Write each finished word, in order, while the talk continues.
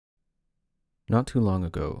Not too long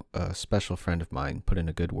ago, a special friend of mine put in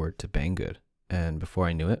a good word to Banggood, and before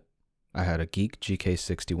I knew it, I had a Geek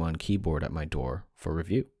GK61 keyboard at my door for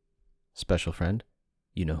review. Special friend,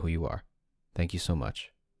 you know who you are. Thank you so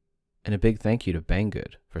much. And a big thank you to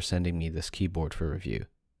Banggood for sending me this keyboard for review.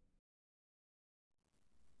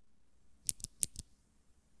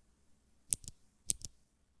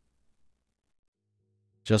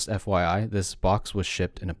 Just FYI, this box was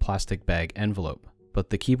shipped in a plastic bag envelope, but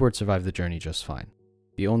the keyboard survived the journey just fine.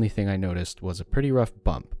 The only thing I noticed was a pretty rough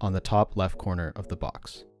bump on the top left corner of the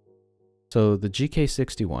box. So the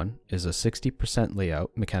GK61 is a 60%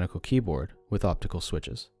 layout mechanical keyboard with optical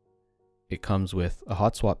switches. It comes with a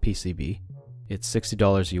hot swap PCB. It's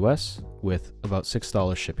 $60 US with about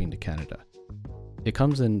 $6 shipping to Canada. It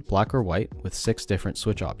comes in black or white with 6 different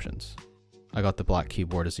switch options. I got the black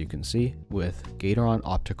keyboard, as you can see, with Gateron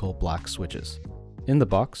optical black switches. In the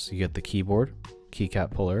box, you get the keyboard,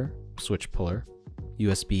 keycap puller, switch puller,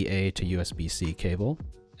 USB-A to USB-C cable,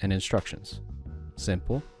 and instructions.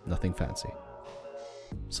 Simple, nothing fancy.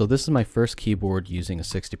 So this is my first keyboard using a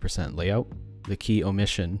 60% layout, the key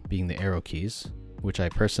omission being the arrow keys, which I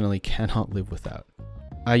personally cannot live without.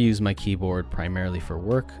 I use my keyboard primarily for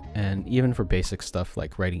work, and even for basic stuff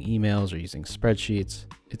like writing emails or using spreadsheets.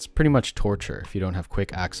 It's pretty much torture if you don't have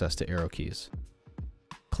quick access to arrow keys.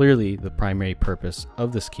 Clearly, the primary purpose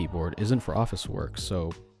of this keyboard isn't for office work,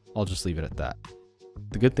 so I'll just leave it at that.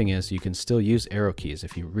 The good thing is you can still use arrow keys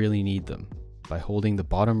if you really need them by holding the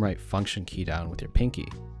bottom right function key down with your pinky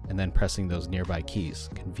and then pressing those nearby keys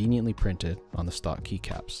conveniently printed on the stock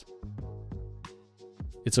keycaps.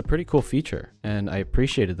 It's a pretty cool feature, and I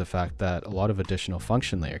appreciated the fact that a lot of additional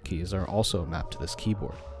function layer keys are also mapped to this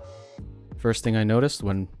keyboard. First thing I noticed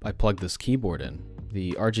when I plugged this keyboard in,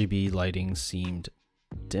 the RGB lighting seemed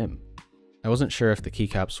dim. I wasn't sure if the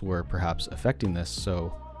keycaps were perhaps affecting this,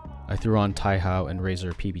 so I threw on Taihao and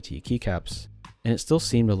Razer PBT keycaps, and it still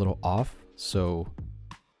seemed a little off, so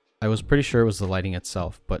I was pretty sure it was the lighting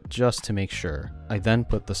itself, but just to make sure, I then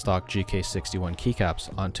put the stock GK61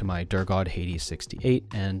 keycaps onto my Durgod Hades 68,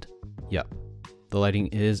 and yep, the lighting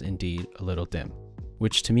is indeed a little dim,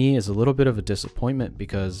 which to me is a little bit of a disappointment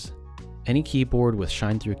because any keyboard with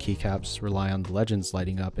shine-through keycaps rely on the legends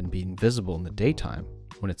lighting up and being visible in the daytime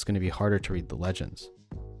when it's going to be harder to read the legends.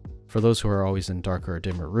 For those who are always in darker or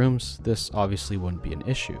dimmer rooms, this obviously wouldn't be an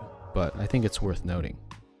issue, but I think it's worth noting.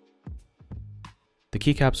 The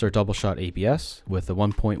keycaps are double shot ABS with a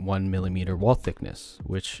 1.1mm wall thickness,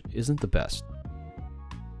 which isn't the best.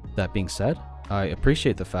 That being said, I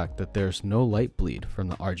appreciate the fact that there's no light bleed from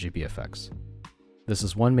the RGB effects. This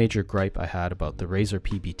is one major gripe I had about the Razer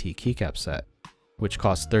PBT keycap set, which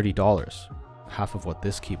costs $30, half of what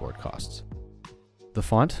this keyboard costs. The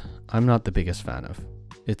font, I'm not the biggest fan of.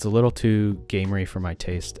 It's a little too gamery for my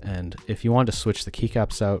taste, and if you want to switch the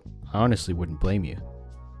keycaps out, I honestly wouldn't blame you.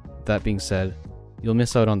 That being said, you'll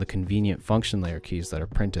miss out on the convenient function layer keys that are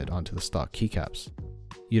printed onto the stock keycaps.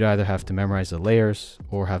 You'd either have to memorize the layers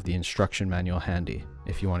or have the instruction manual handy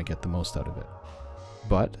if you want to get the most out of it.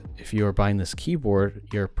 But if you are buying this keyboard,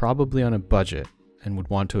 you're probably on a budget and would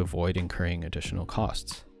want to avoid incurring additional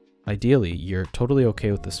costs. Ideally, you're totally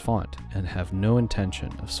okay with this font and have no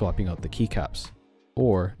intention of swapping out the keycaps,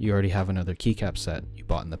 or you already have another keycap set you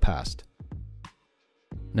bought in the past.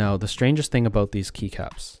 Now, the strangest thing about these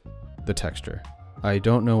keycaps, the texture. I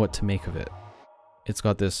don't know what to make of it. It's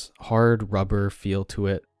got this hard rubber feel to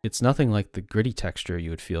it. It's nothing like the gritty texture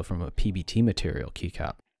you would feel from a PBT material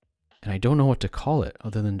keycap. And I don't know what to call it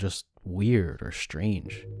other than just weird or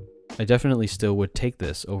strange. I definitely still would take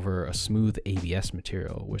this over a smooth ABS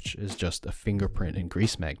material, which is just a fingerprint and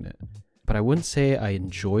grease magnet. But I wouldn't say I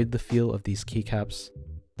enjoyed the feel of these keycaps.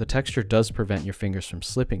 The texture does prevent your fingers from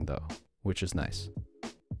slipping though, which is nice.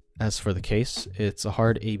 As for the case, it's a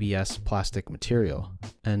hard ABS plastic material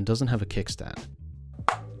and doesn't have a kickstand.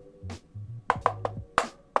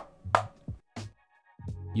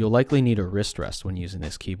 You'll likely need a wrist rest when using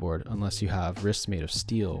this keyboard unless you have wrists made of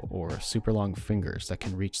steel or super long fingers that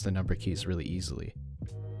can reach the number keys really easily.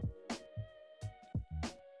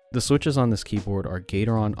 The switches on this keyboard are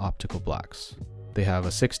Gateron optical blacks. They have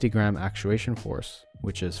a 60 gram actuation force,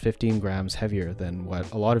 which is 15 grams heavier than what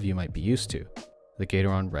a lot of you might be used to. The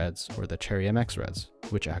Gateron Reds or the Cherry MX Reds,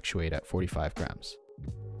 which actuate at 45 grams.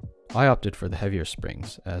 I opted for the heavier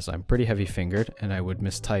springs as I'm pretty heavy fingered and I would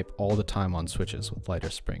mistype all the time on switches with lighter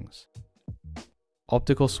springs.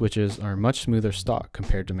 Optical switches are much smoother stock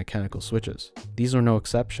compared to mechanical switches. These were no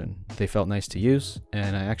exception. They felt nice to use,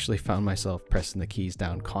 and I actually found myself pressing the keys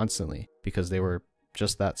down constantly because they were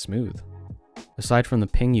just that smooth. aside from the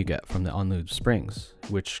ping you get from the unlubed springs,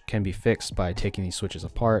 which can be fixed by taking these switches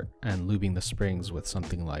apart and lubing the springs with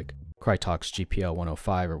something like Krytox GPL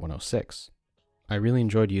 105 or 106. I really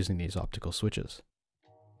enjoyed using these optical switches.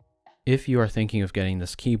 If you are thinking of getting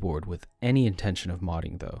this keyboard with any intention of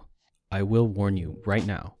modding though, I will warn you right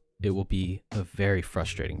now, it will be a very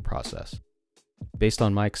frustrating process. Based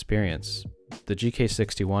on my experience, the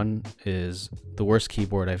GK61 is the worst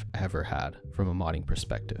keyboard I've ever had from a modding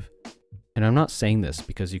perspective. And I'm not saying this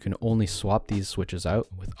because you can only swap these switches out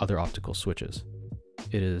with other optical switches.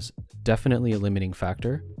 It is definitely a limiting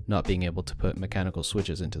factor, not being able to put mechanical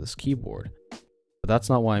switches into this keyboard, but that's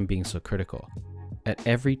not why I'm being so critical. At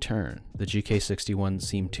every turn, the GK61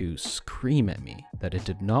 seemed to scream at me that it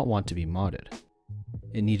did not want to be modded.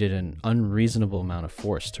 It needed an unreasonable amount of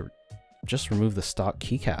force to just remove the stock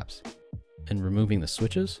keycaps. And removing the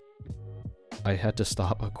switches, I had to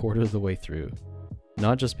stop a quarter of the way through.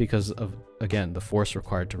 Not just because of, again, the force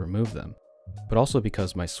required to remove them, but also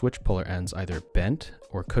because my switch puller ends either bent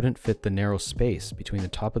or couldn't fit the narrow space between the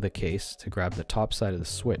top of the case to grab the top side of the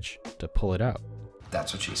switch to pull it out.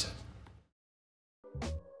 That's what she said.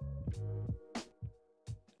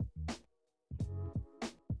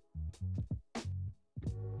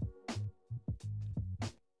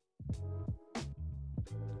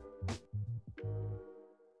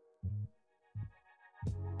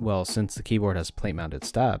 Well, since the keyboard has plate mounted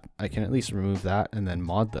stab, I can at least remove that and then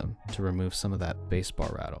mod them to remove some of that bass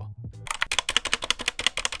bar rattle.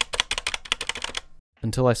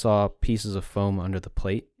 Until I saw pieces of foam under the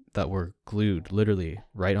plate that were glued literally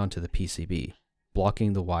right onto the PCB,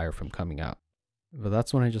 blocking the wire from coming out. But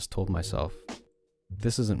that's when I just told myself,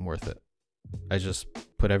 this isn't worth it. I just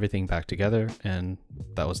put everything back together and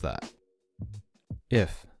that was that.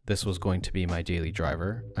 If this was going to be my daily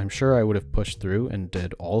driver, I'm sure I would have pushed through and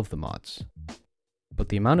did all of the mods. But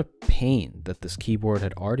the amount of pain that this keyboard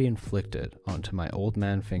had already inflicted onto my old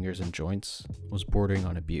man fingers and joints was bordering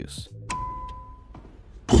on abuse.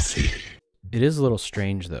 Pussy. It is a little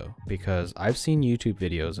strange though, because I've seen YouTube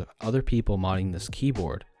videos of other people modding this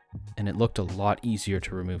keyboard, and it looked a lot easier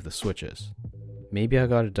to remove the switches. Maybe I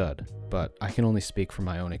got a dud, but I can only speak from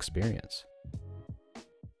my own experience.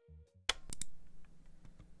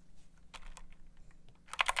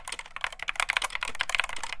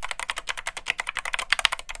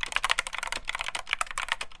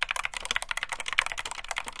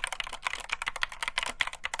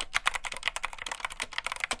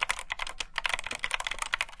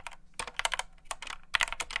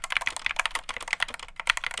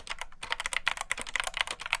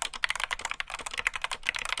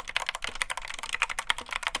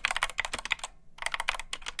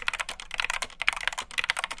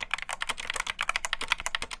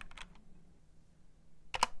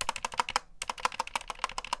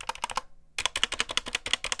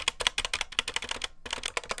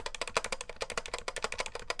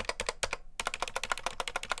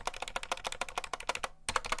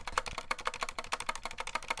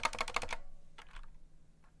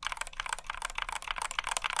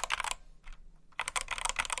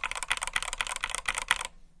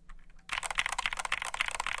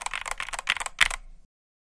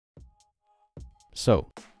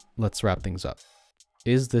 So, let's wrap things up.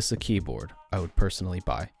 Is this a keyboard I would personally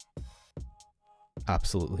buy?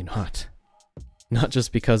 Absolutely not. Not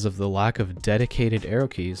just because of the lack of dedicated arrow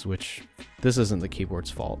keys, which this isn't the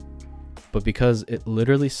keyboard's fault, but because it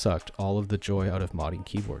literally sucked all of the joy out of modding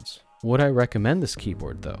keyboards. Would I recommend this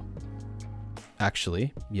keyboard though?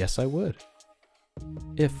 Actually, yes I would.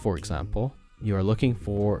 If, for example, you are looking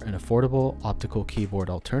for an affordable optical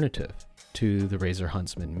keyboard alternative to the Razer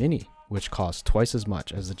Huntsman Mini, which costs twice as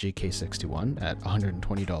much as the GK61 at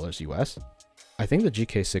 $120 US, I think the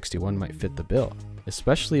GK61 might fit the bill,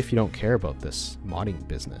 especially if you don't care about this modding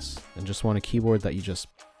business and just want a keyboard that you just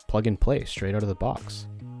plug and play straight out of the box.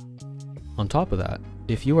 On top of that,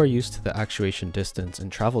 if you are used to the actuation distance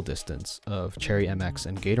and travel distance of Cherry MX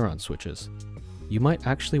and Gateron switches, you might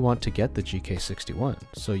actually want to get the GK61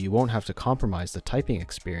 so you won't have to compromise the typing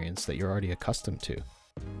experience that you're already accustomed to.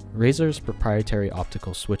 Razer's proprietary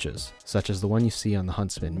optical switches, such as the one you see on the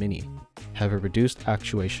Huntsman Mini, have a reduced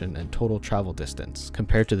actuation and total travel distance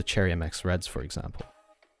compared to the Cherry MX Reds, for example.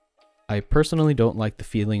 I personally don't like the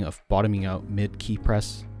feeling of bottoming out mid-key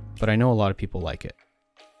press, but I know a lot of people like it.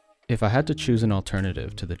 If I had to choose an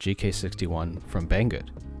alternative to the GK61 from Banggood,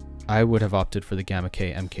 I would have opted for the Gamma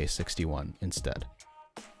K MK61 instead.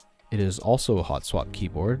 It is also a hot swap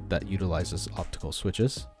keyboard that utilizes optical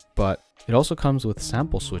switches, but it also comes with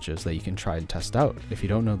sample switches that you can try and test out if you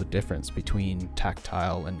don't know the difference between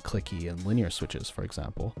tactile and clicky and linear switches, for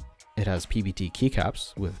example. It has PBT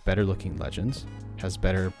keycaps with better looking legends, has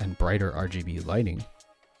better and brighter RGB lighting.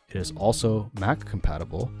 It is also Mac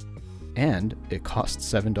compatible, and it costs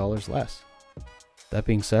 $7 less. That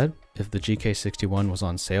being said, if the GK61 was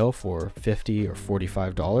on sale for $50 or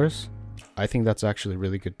 $45, I think that's actually a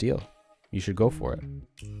really good deal. You should go for it.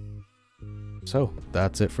 So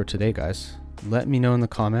that's it for today, guys. Let me know in the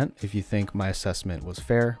comment if you think my assessment was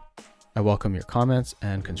fair. I welcome your comments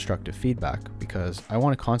and constructive feedback because I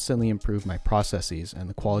want to constantly improve my processes and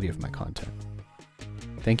the quality of my content.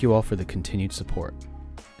 Thank you all for the continued support,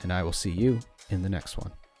 and I will see you in the next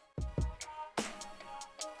one.